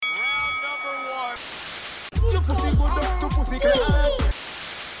pussy good up to pussy clean.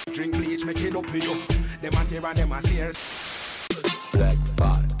 Drink bleach, make it up for you. Them a stare and them a stare. Black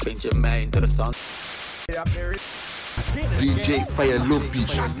bar, vind je mij interessant. DJ Fayalobi.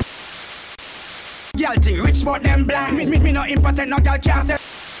 Girl think rich but them blind. Me no important, no girl can't say.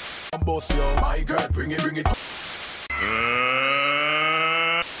 Boss yo, my girl, bring it.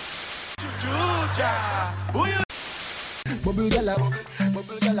 Bubble gala,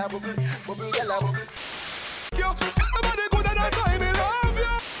 bubble gala, bubble gala, bubble. Yo, everybody good and that's why me love you.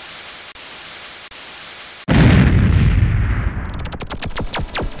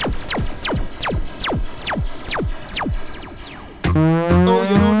 Oh,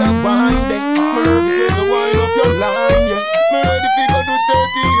 you know that wine, then me ready to wind up your line, yeah. Me ready to go do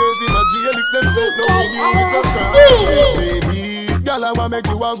 30 years in a jail if them say no me you is a crime, yeah, baby. Girl, I wanna make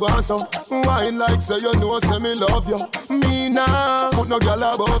you a go on so wine like say you know say me love you. Me nah put no girl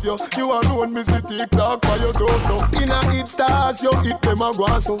above you. You alone me see TikTok for your torso. In a hipsters you hit them a go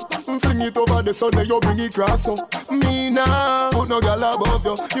on so fling it over the sun then you bring it cross so. Me nah put no girl above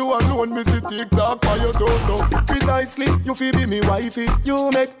you. You alone me see TikTok for your torso. Precisely, you feel be me wifey.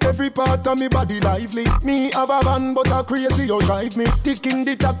 You make every part of me body lively. Me have a van but a crazy you drive me. Ticking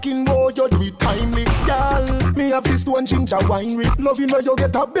the tacking boy you do it timely. Girl, me have this one ginger wine with. Loving where you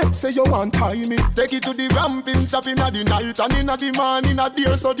get a bet say you want time me. Take it to the ramping shop in the night and in the morning a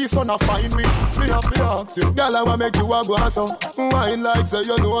dear so the sun a find me. Me have to ask you, girl I wanna make you a go so wine like say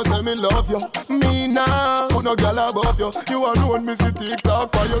you know say me love you. Me nah put no girl above you. You alone me see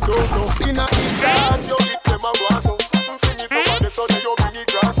TikTok for your torso. In a stars you hit them a go so fling it over the sun and you bring it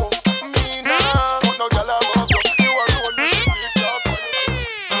grass so. Me nah put no girl above you. You alone me see TikTok for your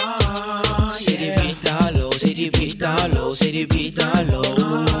torso. See the beat down low, see the beat down low, see the beat down low.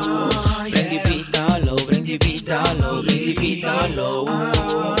 Bring the beat down low, bring the beat down low, bring the beat down low.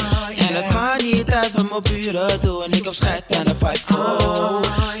 En het maakt niet uit wat mijn buren doen, ik heb scheid naar de 5-4.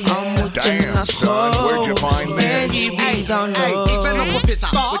 Al moet je naar school, bring die beat down low. Ik ben op mijn pizza,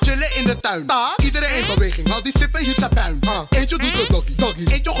 we chillen in de tuin. Iedereen in beweging, haal die stip en hiet zijn puin. Eentje doet de doggy,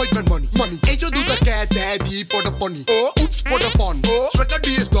 eentje gooit met money. Eentje doet de cat daddy voor de pony. Oeps voor de fun, Swagger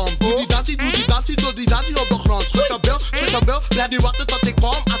die is dom. Doe die dansie op de grond. Schud de bel, blijf nu wachten tot ik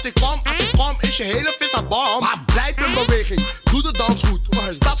kom. Als ik kom, is je hele vis aan bom. Blijf in beweging, doe de dans goed.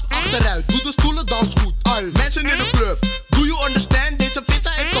 Stap achteruit, doe de stoelen dans goed. Mensen in de club, do you understand? Deze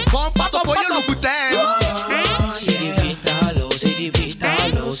visser heeft de bom, pas op voor je Louboutin. See the beat down low, see the beat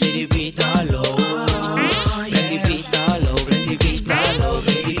down low, see the beat down low. Bring the beat down low, bring the beat down low,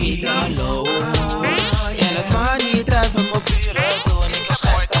 bring the beat down low. En het maakt niet uit wat mijn buren doen, ik heb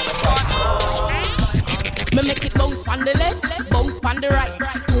scheid aan de 5-4. Me make it bounce on the left, bounce on the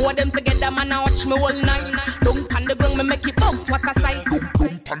right. Two of them together, man, I watch me all night. Dunk on the ground, me make it bounce, what a sight.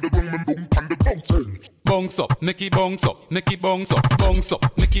 Dunk on the ground, me dunk on the ground. Bounce up, make it bounce up, make it bounce up, bounce up,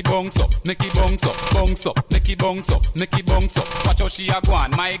 make it bounce up, make it bounce up, bounce up, make it bounce up, make it bounce up. Watch how she a go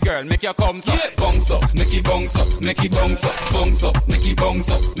on, my girl, make your comes up. Bounce up, make it bounce up, make it bounce up, bounce up, make it bounce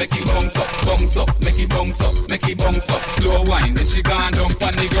up, make it bounce up, bounce up, make it bounce up, make it bounce up. Slow wine, then she gone down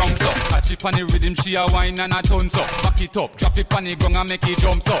pon the ground up. Catch it pon the rhythm, she a wine and a tons up. Back it up, drop it pon the ground and make it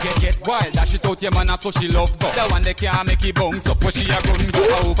jump up. Get wild, dash it out your man, that's so she love go. The one that can't make it bounce up, where she a run go.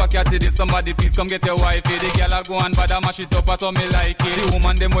 I hope I catch it, somebody please come get your wifey. The girl a go and bad a mash it up, so me like it. The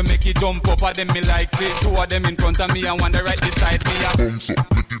woman them will make it jump up, and them me like it. Two of them in front of me and one right beside me. Bounce up,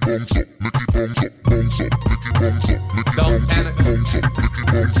 make it bounce up, make it bounce up, bounce up, make it bounce up, make it bounce up, bounce up, make it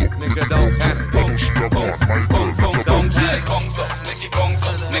bounce up, nigga don't panic. bounce up, bounce up, bounce up, make it bounce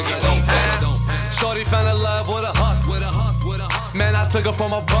up, make it bounce up. Shorty fell in love with a hustle. Man, I took her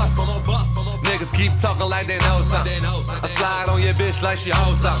from a bus. Niggas keep talking like they know something. I slide on your bitch like she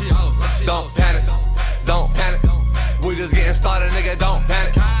hoes something. Don't panic, don't panic. We just getting started, nigga, don't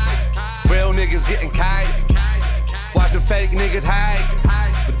panic. Real niggas getting kite. Watch the fake niggas hide.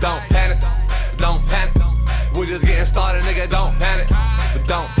 But don't panic, don't panic. We just getting started, nigga, don't panic. But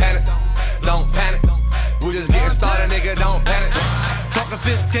don't panic, don't panic. We just getting started, nigga, don't panic. Talking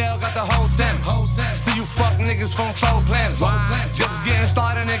fish scale, got the whole salmon. See you fuck niggas from 4 planets. Just getting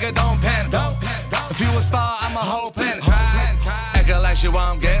started, nigga, don't panic. If you a star, I'm a whole planet. Acting like shit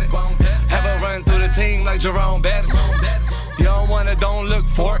won't get it. Have her run through the team like Jerome Bettis. You don't want it, don't look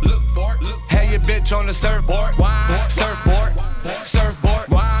for it. Have your bitch on the surfboard. Surfboard, surfboard.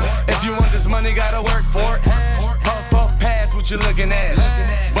 If you want this money, gotta work for it. Puff, pass what you looking at.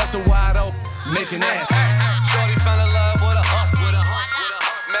 Bust it wide open, making ass. Shorty fell in love with a hustle.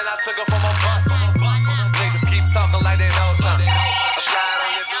 Man, I took her from a bus. Niggas keep talking like they know something.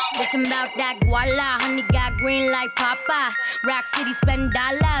 Bitch, I'm about that guala. Honey got green like Papa. Rock City spend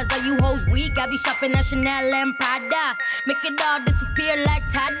dollars. All you you hoes weak. I be shopping at Chanel and Prada. Make it all disappear like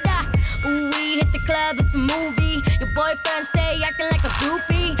Tada. Ooh, we hit the club, it's a movie. Your boyfriend stay acting like a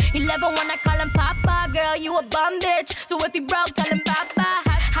groupie. He love it when I call him Papa. Girl, you a bum bitch. So if he broke, tell him Papa.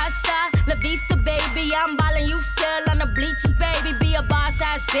 Hasta la vista, baby. I'm ballin', you still on the bleachers, baby. Be a boss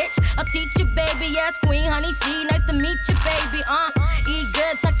ass bitch. I'll teach you, baby. Yes, Queen Honey C. Nice to meet you, baby. Eat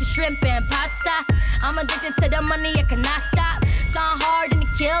good, tuck the shrimp and pasta. I'm addicted to the money, I cannot stop. Sound hard and it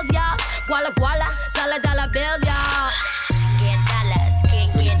kills y'all. Guala guala, dollar bills, y'all. Get dollars,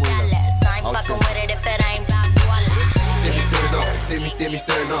 get dollars. I ain't fucking with it if it ain't about guala. Timmy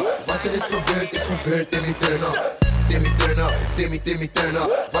turn up. Wat er is gebeurd, is gebeurd. Timmy turn up. Timmy turn up. Timmy turn up.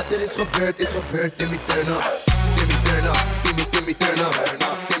 Wat er is gebeurd, is gebeurd. Timmy turn up. Timmy turn up. Timmy turn up.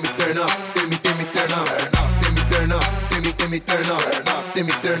 Timmy turn up. Timmy turn up. Timmy turn up. Timmy turn up.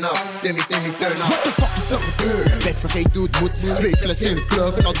 Timmy turn up. Timmy turn up. What the fuck is er gebeurd? Ben vergeten hoe het moet. 2 flessen in de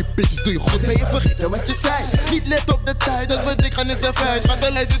club en al die bitches doe je goed. Ben je vergeten wat je zei? Niet let op de tijd, dat we dik gaan is een feit. Gast,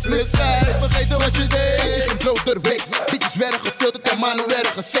 de lijst is mis 5. Vergeten wat je deed. Geen bloterweeks. Bitches werden gefilterd en mannen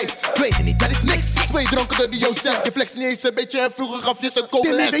werden gesaved. Weet je niet, dat is niks. 2 dronken door die Jozef. Je flex niet eens een beetje en vroeger gaf je zijn kop.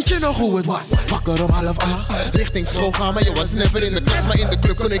 Timmy, weet je nog hoe het was? Wakker om 7:30. Richting school gaan, maar je was never in de klas. Maar in de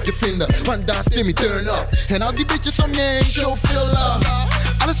club kon ik je vinden. Want daar is Timmy turn up. En al die bitches om je heen, show veel love.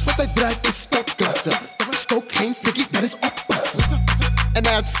 Alles wat hij draait is topklasse. Stook geen fikkie, dat is oppassen. En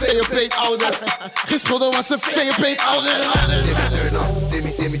hij had VOP ouders. Geen schulden was een VOP ouder.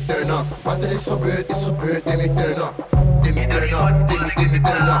 Timmy turn up. Wat er is gebeurd, is gebeurd. Timmy turn up. Timmy turn up. Timmy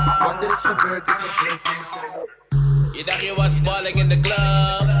turn up. Wat er is gebeurd, is gebeurd. Timmy turn up. Je dacht je was balling in de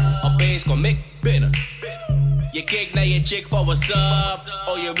club. Opeens kom ik binnen. Je keek naar je chick van what's up.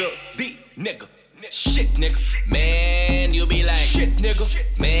 Oh, je wil die nigga. Shit nigga. Man, you be like shit nigga.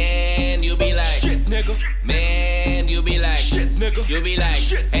 Man, you be like shit nigga. Man, you be like shit nigga. You be like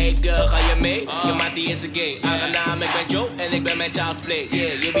hey girl, ga je mee? Je maat die is een gay. Aangenaam, ik ben Joe en ik ben met Child's Play.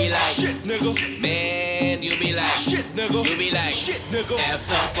 Yeah, you be like shit nigga. Man, you be like shit nigga. You be like shit nigga.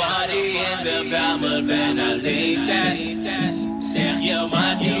 After party in de Belmer ben alleen thuis. Zeg je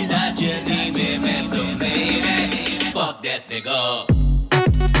maar niet dat je niet meer met me meerijdt. Fuck that nigga.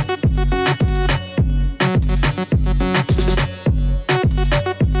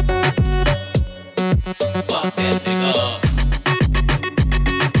 Fuck that nigga.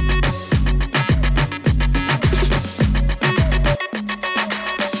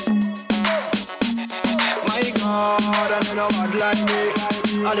 My God, I don't know what like me.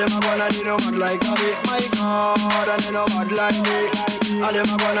 All them a gonna need no man like me. My God, I don't know what like me. All them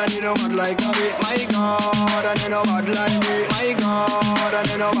a gonna need no man like me. My God, I don't know what like me. My God, I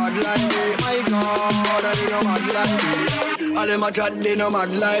don't know what like me. My God, I don't know what like me. All them a chat, they no mad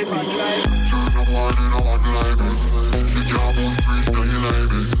like me. You know what like me. The job on freeze, can you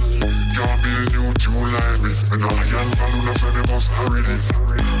like me? Can't be a new tune like me. And all I can follow the friend they must hurry it.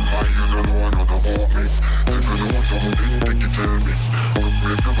 Why you don't know another about me? If you know something, then you tell me. But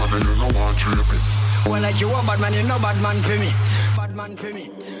make the man you know what treat me. Well, like you a bad man, you know bad man for me. Bad man for me.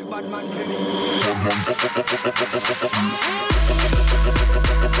 Bad man for me.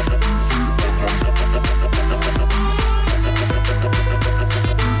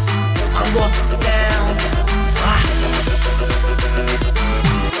 I'm gonna sound.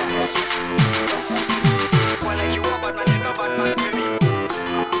 Well, like you a bad man, you know bad man for me.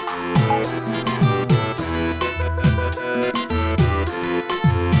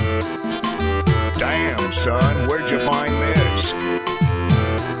 Damn, son, where'd you find this?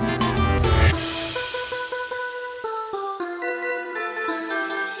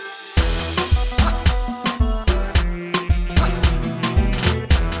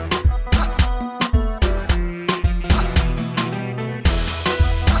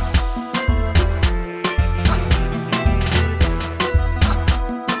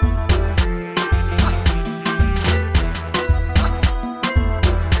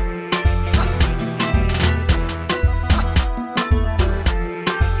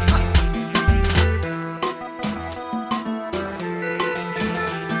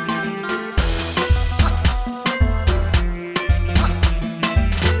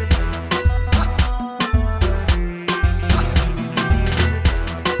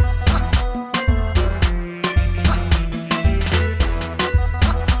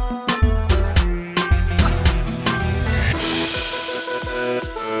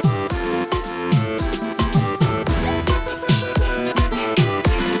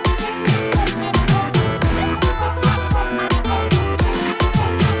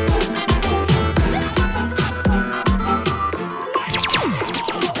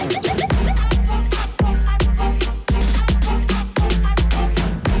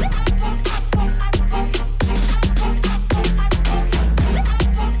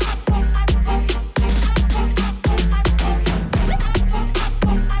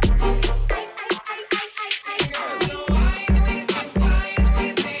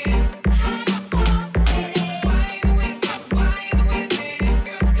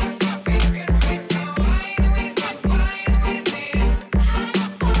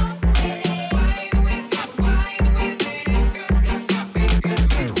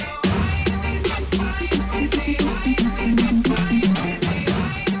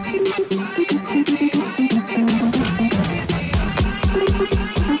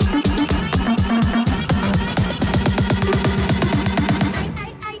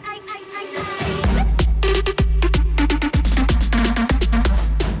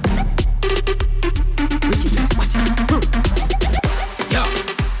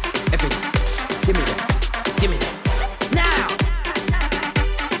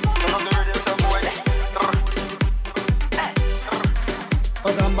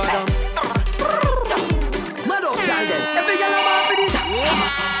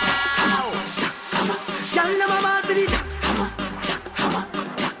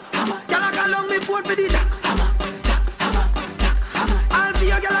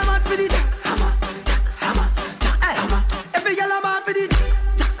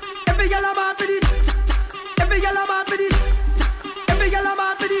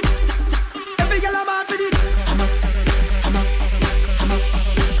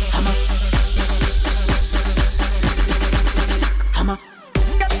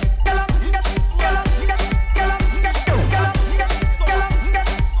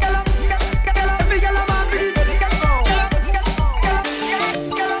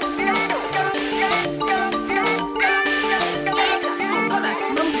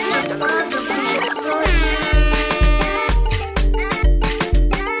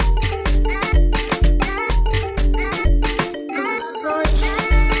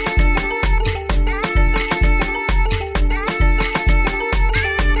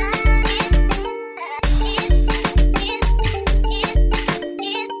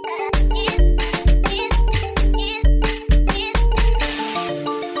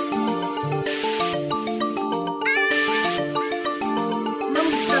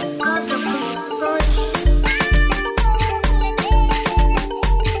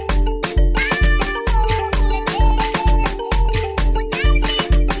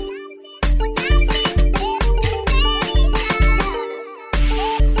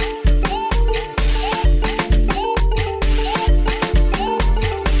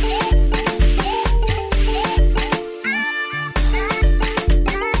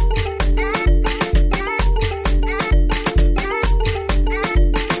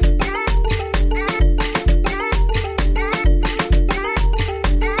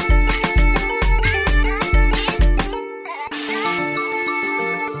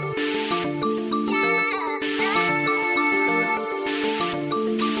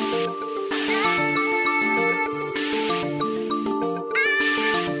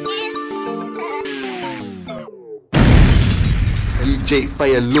 DJ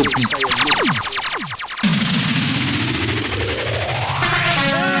Fayalobi.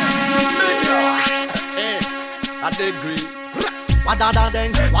 I agree.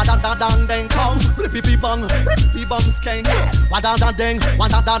 Wadadadeng, wadadadang come, rippy bong skank. Wadadadang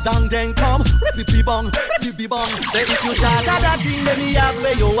come, rippy bong. Say if you shot at that thing, then me have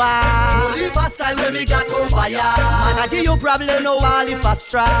where you are. Only past style when me got on fire. Man, I give you problem, no all if I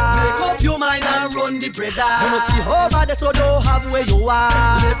try. Make up your mind and run the bread. You know see over there, so don't have where you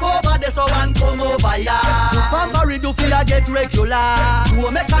are. Make over there, so one come over ya. You pamper it, you feel get regular. You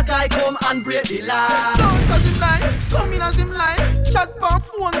make a guy come and break the law. Don't touch him like, come in as him like. Chat by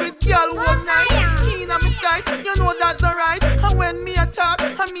phone with girl one night. Keen on me sight, you know that's alright. And when me attack,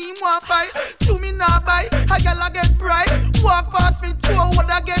 and me want fight. To me now bite, a girl I get bright. Walk past me, throw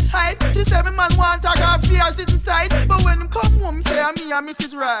what I get hype. She say me man want to have fear sitting tight. But when him come home, say me and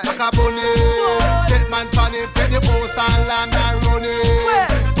Mrs. Right. Like a bunny, get man pan him, pay the house and land and run it.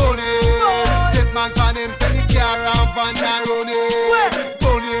 Bunny, get man pan him, pay the car and van and run it.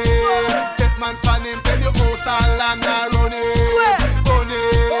 Bunny, get man pan him, pay the house and land and run it. Bunny,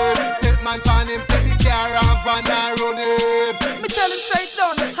 get man pan him, pay the car and van and run it. Me tell him straight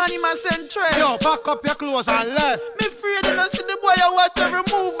down, and him a send trade. Yo, pack up your clothes and left. Me afraid to see the boy I watch every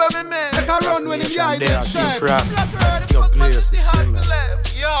move every man. Take a run when him hide in shape.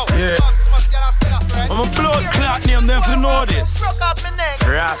 Yo, yeah. I'm a blood clot name, them to know this.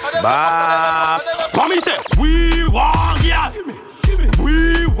 Rasbas. Come he say, we want ya.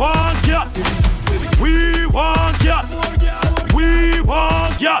 We want ya. We want ya. We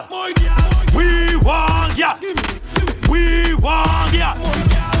want ya. We want ya. We want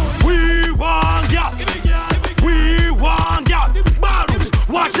ya. We want ya. We want ya. Barus,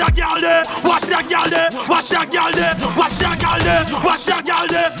 watch that girl there. Watch that girl there. Watch that girl there. Watch that girl there. Watch that girl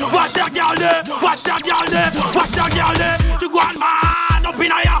there. Watch that girl there. Watch that girl there. Watch that girl there. She go on mad up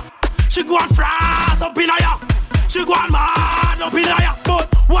in here. She go on France up in here. She go on mad up in here. But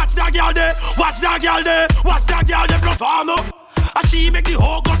watch that girl there. Watch that girl there. Watch that girl there perform up. And she make the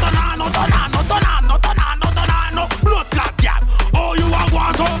whole go turn on, turn on, turn on, turn on, turn on. Blood clot girl. Oh, you a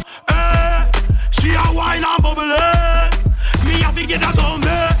want so? She a wine and bubble. Me a fi get a tongue.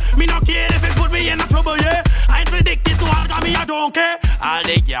 Me no care if it put me in a trouble, yeah. I ain't addicted to all, cause me a don't care. All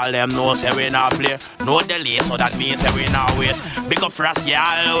the girl them know say we not play. No delay, so that means say we not wait. Big up frost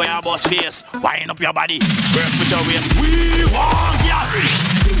girl, we a bust face. Wind up your body, work with your waist. We want ya.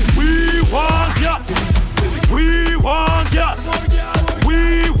 We want ya. We want ya.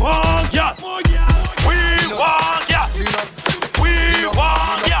 We want ya. We want ya. We want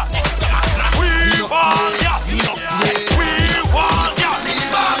ya. We want ya.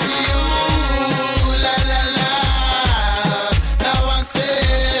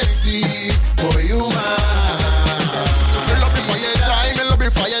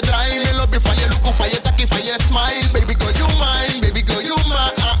 Smile, baby girl, you mine, baby girl, you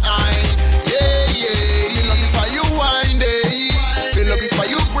mine. Yeah, yeah. Me love it for you wine, me love it for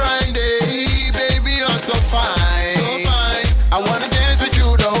you grind, baby, you're so fine, so fine. I wanna dance with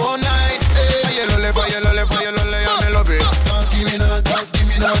you the whole night. Fayalole, fayalole, fayalole, yeah, me love it. Dance, give me no, dance, give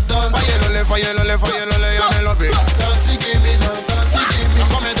me no, dance. Fayalole, fayalole, fayalole, yeah, me love it. Dance, give me no, dance, give me.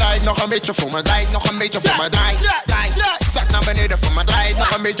 Nog een draai, nog een beetje voor me draai, nog een beetje voor me draai. Zak naar beneden voor me draai,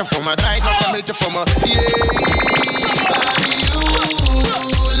 nog een beetje voor me draai, nog een beetje voor me.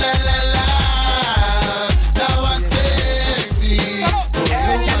 La la la, that was sexy.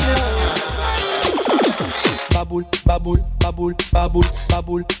 Baboul, baboul, baboul, baboul,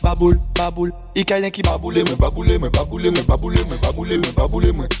 baboul, baboul, baboul. Ik kan je baboule me, baboule me, baboule me, baboule me, baboule me,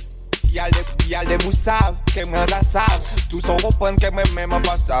 baboule me. Y'a des moussaves, qu'elle me la savent. Tous sont reprennent, qu'elle me même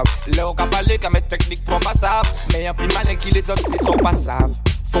pas savent. Là on a parlé qu'à mes techniques pour pas savent. Mais y'a plus malin qui les autres, c'est sont pas savent.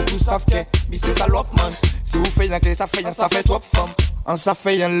 Faut que vous savent que, mais c'est salope man. Si vous faites un clé, ça fait trop de femmes. En ça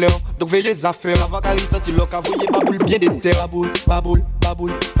fait un leurre, donc veillez les affaires. Avant qu'à ressentir l'eau, qu'à voyer baboule bien des terres. Baboule, baboule,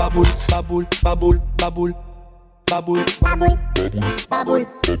 baboule, baboule, baboule, baboule, baboule. Baboule, baboule, baboule,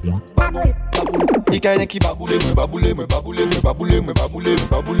 baboule, baboule. Il y a qui baboule me, baboule me, baboule me, baboule me, baboule me,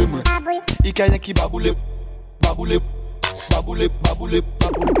 baboule me. Il y a qui baboule, baboule, baboule, baboule,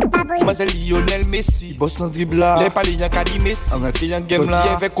 baboule. Moi c'est Lionel Messi, boss en dribla. Les palais y'a qu'à dire Messi. En rentré y'a game là.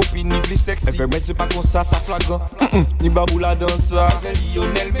 Avec copine ni plus sexy. Mais c'est pas comme ça, ça flagrant. Ni baboula dans ça. C'est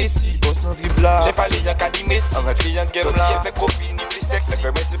Lionel Messi, boss en dribla. Les palais y'a qu'à dire Messi. En rentré y'a game là. Avec copine ni plus sexy.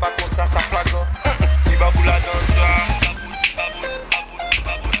 Mais c'est pas comme ça, ça flagrant. Baboula dans ça.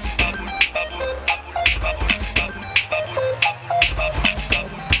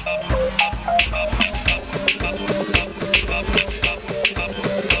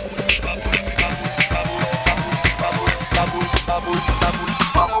 Baboule, baboule,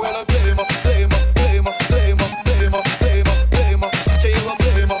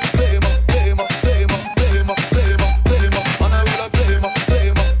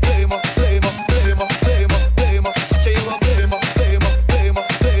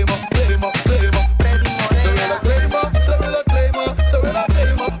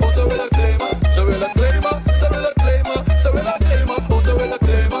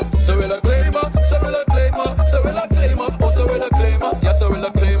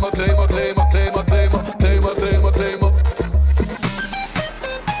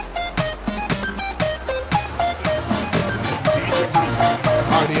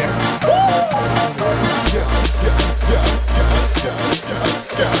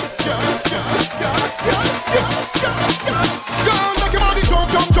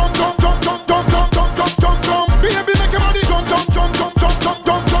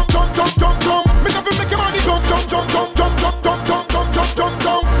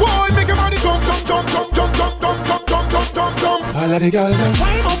 All of the girls them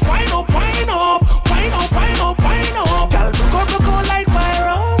Wine up, wine up, wine up, wine up, wine up, wine up. Girl, broke out like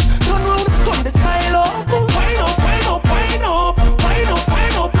virus. Turn round, turn the style up. Wine up, wine up, wine up, wine up,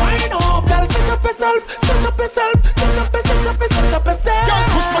 wine up, wine up. Girl, stand up yourself, stand up yourself, stand up, stand up, stand up yourself. Girl,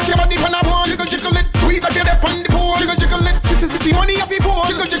 push back your body when I want. Jiggle, jiggle it. Tweet that you're up on the pole. Jiggle, jiggle it. Sissy, money off your pole.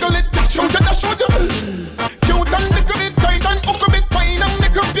 Jiggle, jiggle it. Dash out, dash out. Cute and little bit tight and hook a bit fine and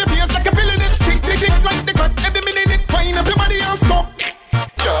make up your face like you're feeling it. Tick, tick, tick like the cut. Every minute it fine up your body and stop.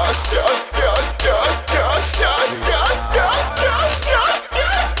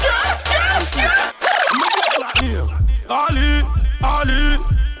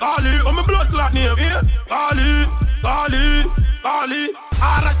 Ali, I'm a blood clot name, yeah. Ali.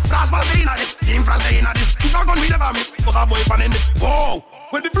 Alright, Rasmus in this, Team France in this. You not gonna be never miss, cause a boy pan in it. Whoa,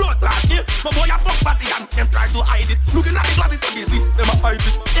 when the blood clot, yeah. My boy a fuck batty and them try to hide it. Looking at the glass, it's busy, them a hype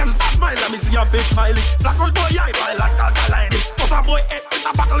it. Them start smiling, me see a big smiling. Black old boy, I buy like alkaline. Cause a boy, with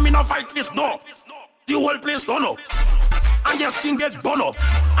a battle, me no fight this, no. The whole place gone up. And your skin get burn up.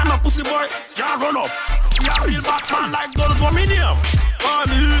 I'm a pussy boy, can't run up. You're a real Batman like guns for me name.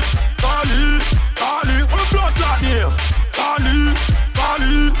 Kali, what a blood clot name. Kali,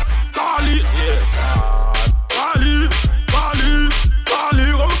 yeah.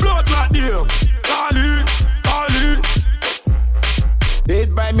 Kali, what a blood clot name. Kali.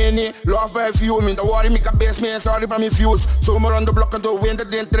 Hate by many, love by few. Me the worry make a base me sorry for me fuse. So more on the block and to win the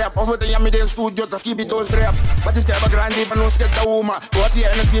den trap. Over the yummy day studio to skip it all strap. But it's type of grande but no skate the woman. What the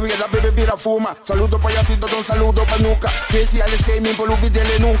NC we get a baby bit of fuma. Saludo pa yasito, don saludo pa nuca. Pesi alle sei mi polu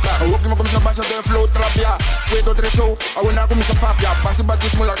videle nunca. Hook me come sa basa de flow trap ya. Puedo tres show, I wanna come sa papia. Pasi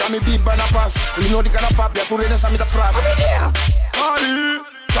batismo la gami biba na pass. You know the kind of papia, tu renes a mi da frase.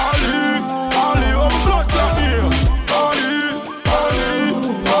 Kali, oh blood clot name. Kali.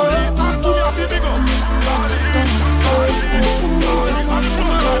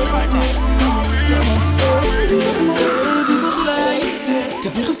 Ik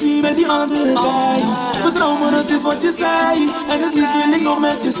heb je gezien met die andere guy. Vertrouw me, dat is wat je zei. En het liefst wil ik nog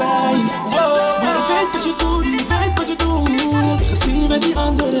met je zijn. Maar ik weet wat je doet, ik weet wat je doet. Ik heb je gezien met die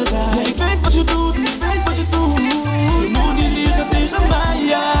andere guy. Ik weet wat je doet, ik weet wat je doet. Je moet niet liegen tegen mij.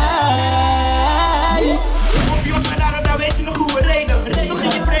 Je was mijn lader, dan weet je nog hoe we reden. Nog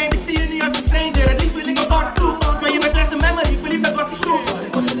in je vreemd, ik zie je niet als een stranger. Het liefst wil ik een bar toe. Maar je bent slechts een memory, verliefd was ik zo.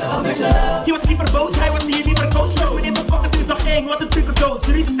 Je was liever boos, hij was hier liever coach. Was me in mijn pokken sinds dag 1, wat een drukke doos.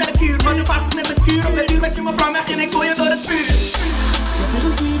 Reese is een kuur, maar nu vaat is net een kuur. Op de uur met je mevrouw weg en ik gooi je door het vuur. Ik heb je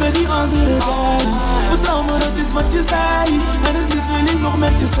gezien met die andere guy. Vertrouw me, dat is wat je zei. En het liefst wil ik nog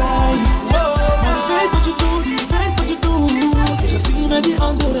met je zijn. Maar ik weet wat je doet, ik weet wat je doet. Ik heb je gezien met die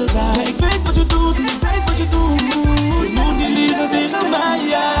andere guy. Ik weet wat je doet, ik weet wat je doet. Je moet niet liegen tegen mij.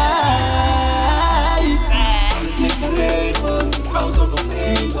 Ik ben regen, trouw zo tot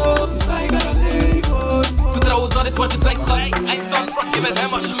leven. Sta je naar een leven. Vertrouwen, dat is wat je zei, schat. Eindstand sprak je met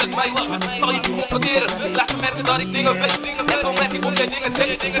hem als je met mij was. Zal je niet confronteren, laat je merken dat ik dingen weet. En zo merk ik of jij dingen deed.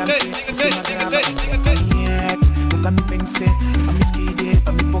 Nunca me pensé, a mis kide,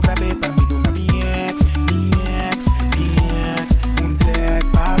 pa mi poca be, pa mi dona mi ex, un track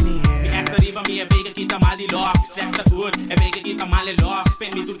pa mi ex. Arriba mi amiga que tá mal de love. Sexa good, amiga que tá mal de love. Pen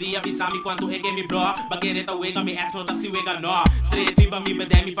me turdi avisa mi quando é que me bro. Baguereta wega mi ex nota si wega no. Straight riba mi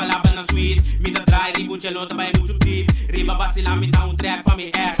bede mi palabra na sweet. Mi da dry riba chelota vai muito deep. Riba vacila mi dá track pa mi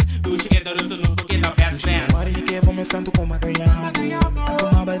ex. Tu cheguei da rusto nos porque da fast dance. Agora ele quer começando com uma ganhabo. A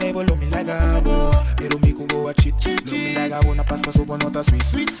tomar bade bolo me legabo. Pero mi cubo a cheat. Lo me legabo na paz paso por nota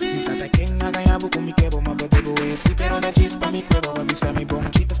sweet. Mi sata quem a ganhabo com mi quebo. Ma bade bo esse pero na cheese pa mi cuero. Ba bisa mi bom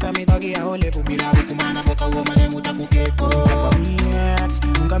chita sta mi doggy a olevo. Mirabo com mana boca woman é muita cuqueco. Pa mi ex,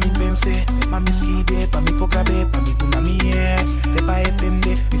 nunca me pensé. Ma mi skide, pa mi poca be, pa mi tuna mi ex. Te pa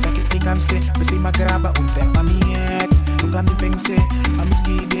entender, mi saque te cansé. Pensei ma graba un track pa mi ex. Nunca me pensé, ma mi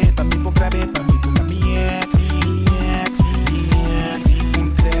skide, pa mi poca be, pa mi tuna mi ex.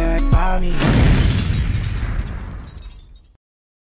 Un track pa mi ex.